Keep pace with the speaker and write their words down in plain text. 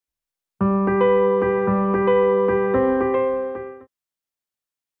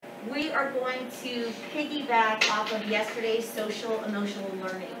to piggyback off of yesterday's social emotional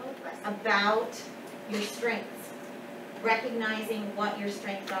learning about your strengths, recognizing what your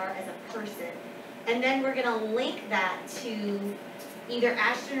strengths are as a person. And then we're going to link that to either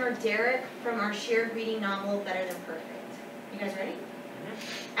Ashton or Derek from our shared reading novel, Better Than Perfect. You guys ready?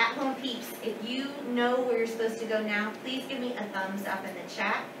 At home peeps, if you know where you're supposed to go now, please give me a thumbs up in the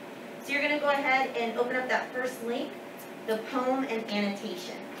chat. So you're going to go ahead and open up that first link, the poem and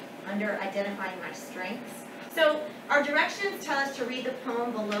annotation, under Identifying My Strengths. So our directions tell us to read the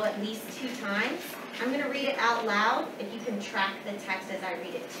poem below at least 2 times. I'm going to read it out loud if you can track the text as I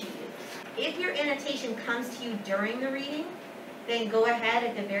read it to you. If your annotation comes to you during the reading, then go ahead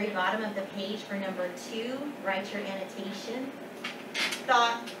at the very bottom of the page for number 2, write your annotation.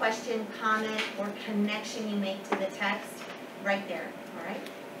 Thought, question, comment, or connection you make to the text, right there, all right?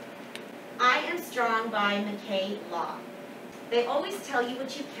 I Am Strong by McKay Law. They always tell you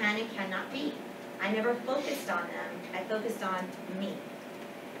what you can and cannot be. I never focused on them, I focused on me.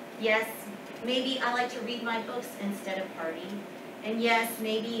 Yes, maybe I like to read my books instead of party. And yes,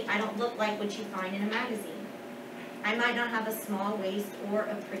 maybe I don't look like what you find in a magazine. I might not have a small waist or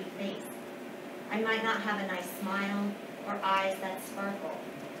a pretty face. I might not have a nice smile or eyes that sparkle.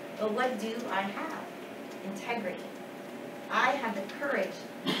 But what do I have? Integrity. I have the courage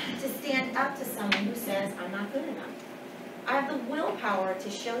to stand up to someone who says I'm not good enough. I have the willpower to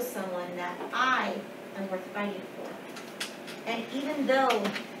show someone that I am worth fighting for. And even though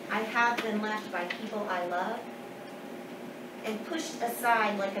I have been left by people I love and pushed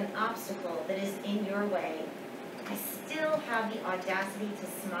aside like an obstacle that is in your way, I still have the audacity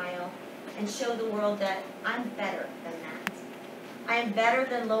to smile and show the world that I'm better than that. I am better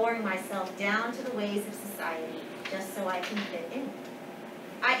than lowering myself down to the ways of society just so I can fit in.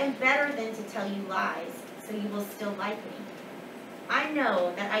 I am better than to tell you lies so you will still like me. I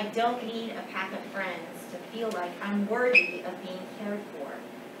know that I don't need a pack of friends to feel like I'm worthy of being cared for.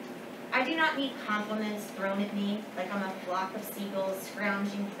 I do not need compliments thrown at me like I'm a flock of seagulls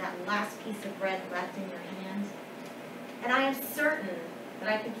scrounging for that last piece of bread left in your hand. And I am certain that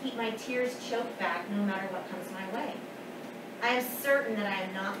I can keep my tears choked back no matter what comes my way. I am certain that I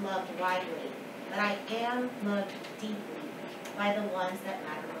am not loved widely, but I am loved deeply by the ones that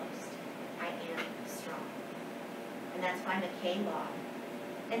matter most. I am strong. And that's by McKay Law.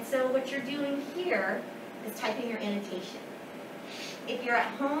 And so what you're doing here is typing your annotation. If you're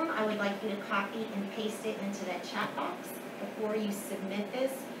at home, I would like you to copy and paste it into that chat box before you submit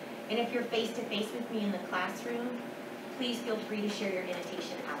this. And if you're face-to-face with me in the classroom, please feel free to share your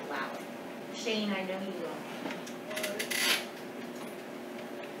annotation out loud. Shane, I know you will.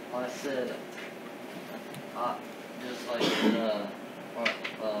 I said, just like the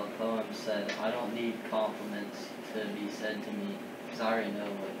poem said, I don't need compliments to be said to me, because I already know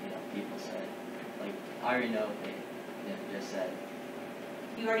what people said. Like, I already know what they just said.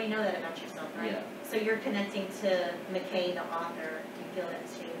 You already know that about yourself, right? Yeah. So you're connecting to McKay, the author. You feel that,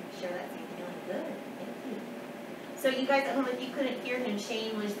 Shane? Share that same feeling. Good. Thank you. So you guys at home, if you couldn't hear him,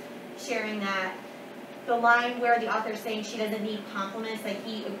 Shane was sharing that the line where the author's saying she doesn't need compliments, like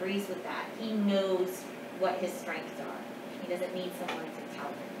he agrees with that. He knows what his strengths are. He doesn't need someone to tell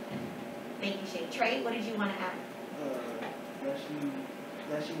him. Thank you, Shane. Trey, what did you want to add?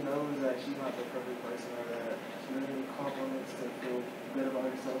 That she knows that she's not the perfect person, or that she doesn't need compliments to feel good about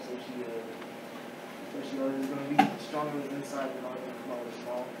herself, so she knows she's going to be strong on the inside and not going to come out as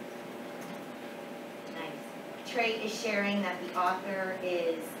small. Nice. Trey is sharing that the author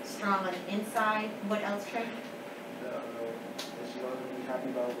is strong on the inside. What else, Trey? That she's going to be happy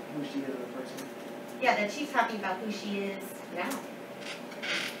about who she is as a person. Yeah, that she's happy about who she is now.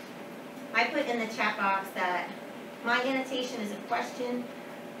 I put in the chat box that my annotation is a question.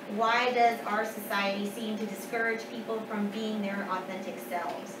 Why does our society seem to discourage people from being their authentic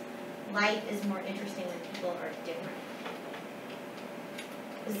selves? Life is more interesting when people are different.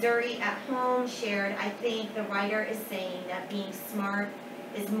 Zuri at home shared, I think the writer is saying that being smart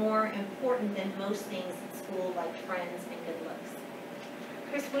is more important than most things in school, like friends and good looks.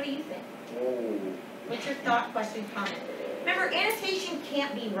 Chris, what do you think? Oh. What's your thought, question, comment? Remember, annotation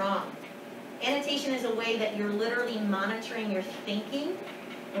can't be wrong. Annotation is a way that you're literally monitoring your thinking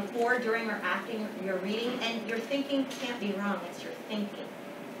before, during, or after your reading, and your thinking can't be wrong. It's your thinking.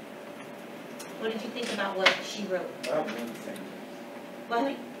 What did you think about what she wrote? I have one sentence. What?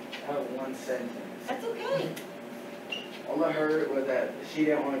 I have one sentence. That's okay. All I heard was that she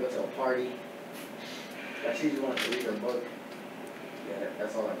didn't want to go to a party. That she just wanted to read her book. Yeah,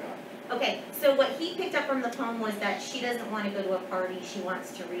 that's all I got. Okay, so what he picked up from the poem was that she doesn't want to go to a party. She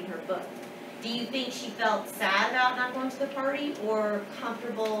wants to read her book. Do you think she felt sad about not going to the party or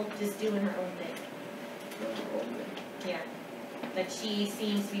comfortable just doing her own thing? Yeah, that she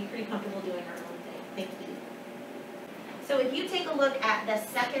seems to be pretty comfortable doing her own thing. Thank you. So if you take a look at the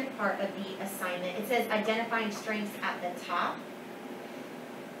second part of the assignment, it says identifying strengths at the top.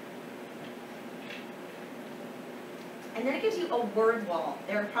 And then it gives you a word wall.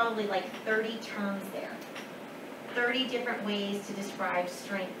 There are probably like 30 terms there. 30 different ways to describe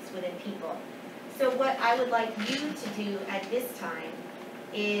strengths within people. So what I would like you to do at this time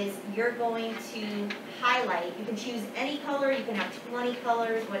is you're going to highlight. You can choose any color, you can have 20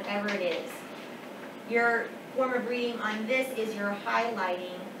 colors, whatever it is. Your form of reading on this is you're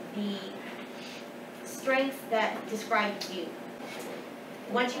highlighting the strengths that describe you.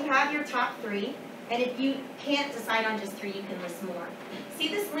 Once you have your top 3, and if you can't decide on just 3, you can list more. See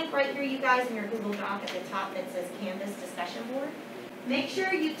this link right here, you guys, in your Google Doc at the top that says Canvas discussion board? Make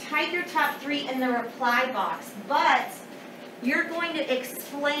sure you type your top 3 in the reply box, but you're going to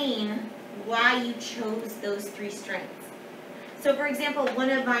explain why you chose those 3 strengths. So for example, one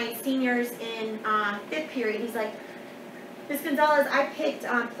of my seniors in 5th period, he's like, Ms. Gonzalez, I picked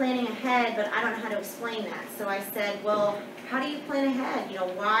planning ahead, but I don't know how to explain that. So I said, well, how do you plan ahead? You know,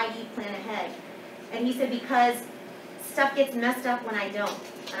 why do you plan ahead? And he said, because stuff gets messed up when I don't.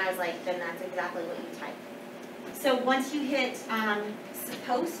 And I was like, then that's exactly what you type. So once you hit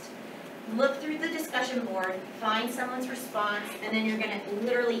post, look through the discussion board, find someone's response, and then you're going to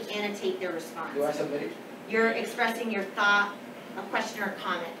literally annotate their response. Do I submit it? You're expressing your thought, a question or a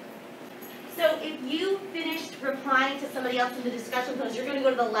comment. So if you finished replying to somebody else in the discussion post, you're going to go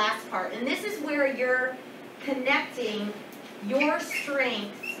to the last part. And this is where you're connecting your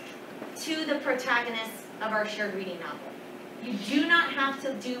strengths to the protagonists of our shared reading novel. You do not have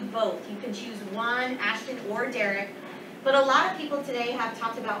to do both. You can choose one, Ashton or Derek, but a lot of people today have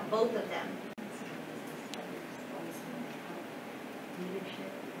talked about both of them.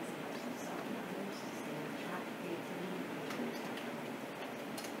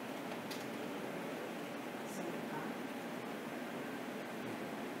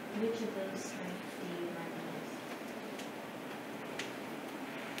 Which of those strengths do you like most?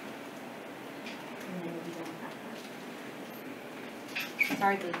 And then we don't have that.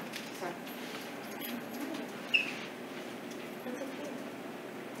 Sorry, Boo. Sorry. That's okay.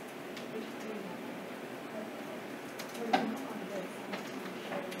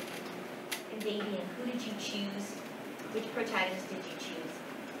 And Davian, who did you choose? Which protagonist did you choose?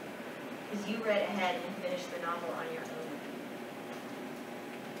 Because you read ahead and finished the novel on your own.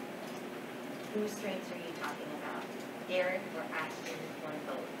 Whose strengths are you talking about? Derek or Ashton or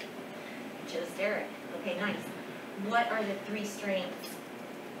both? You chose Derek. Okay, nice. What are the 3 strengths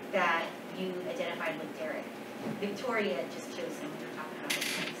that you identified with Derek? Victoria just chose him. We were talking about his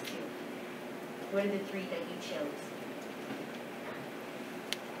strengths too. What are the 3 that you chose?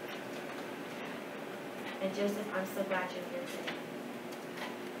 And Joseph, I'm so glad you're here today.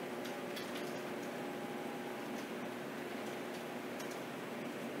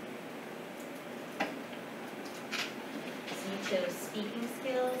 Shows speaking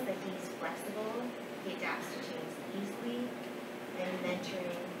skills, that he's flexible, he adapts to change easily, and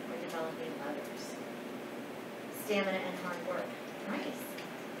mentoring or developing others. Stamina and hard work. Nice.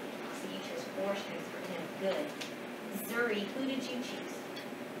 So you chose 4 strengths for him. Good. Zuri, who did you choose?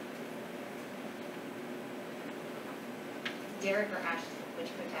 Derek or Ashton? Which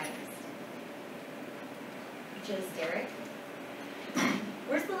protagonist? You chose Derek?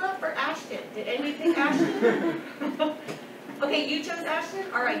 Where's the love for Ashton? Did anybody pick Ashton? Okay, you chose Ashton?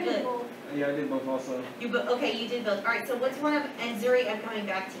 Alright, good. Yeah, I did both also. Okay, you did both. Alright, so what's one of, and Zuri, I'm coming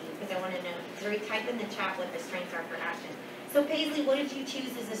back to you because I want to know. Zuri, type in the chat what the strengths are for Ashton. So Paisley, what did you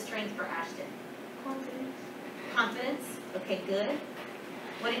choose as a strength for Ashton? Confidence. Confidence? Okay, good.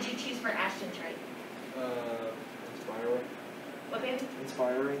 What did you choose for Ashton, Trey? Inspiring. What, baby?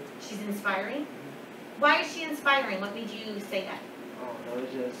 Inspiring. She's inspiring? Why is she inspiring? What made you say that? I don't know,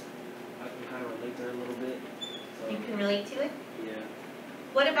 it's just, I can kind of relate to her a little bit. So, You can relate to it? yeah.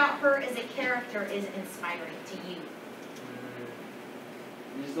 What about her as a character is inspiring to you?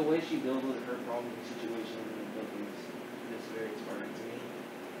 Just the way she deals with her problems and situations in the book is just very inspiring to me.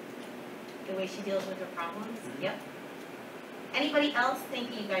 The way she deals with her problems? Mhm. Yep. Anybody else?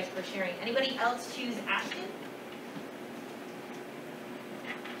 Thank you guys for sharing. Anybody else choose Ashton?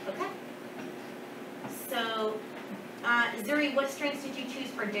 Okay. So, Zuri, what strengths did you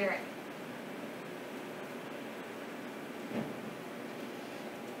choose for Derek?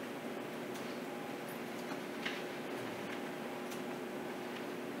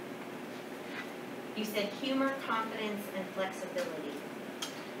 You said humor, confidence, and flexibility.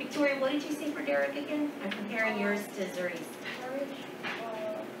 Victoria, what did you say for Derek again? I'm comparing yours to Zuri's. Courage,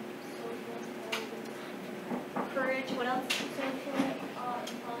 social intelligence, Courage, what else? social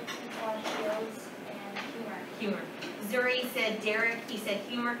intelligence, skills, and humor. Humor. Zuri said Derek, he said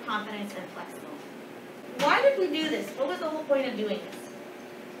humor, confidence, and flexible. Why did we do this? What was the whole point of doing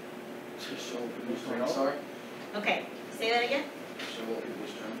this? To show people's strengths are. Okay, say that again. Show what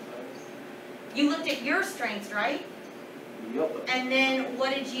people's strengths are. You looked at your strengths, right? Yup. And then who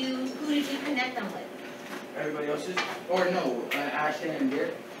did you connect them with? Everybody else's? Or no, Ashton and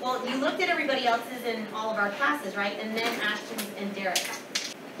Derek. Well, you looked at everybody else's in all of our classes, right? And then Ashton's and Derek's.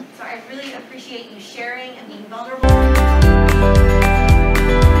 So I really appreciate you sharing and being vulnerable.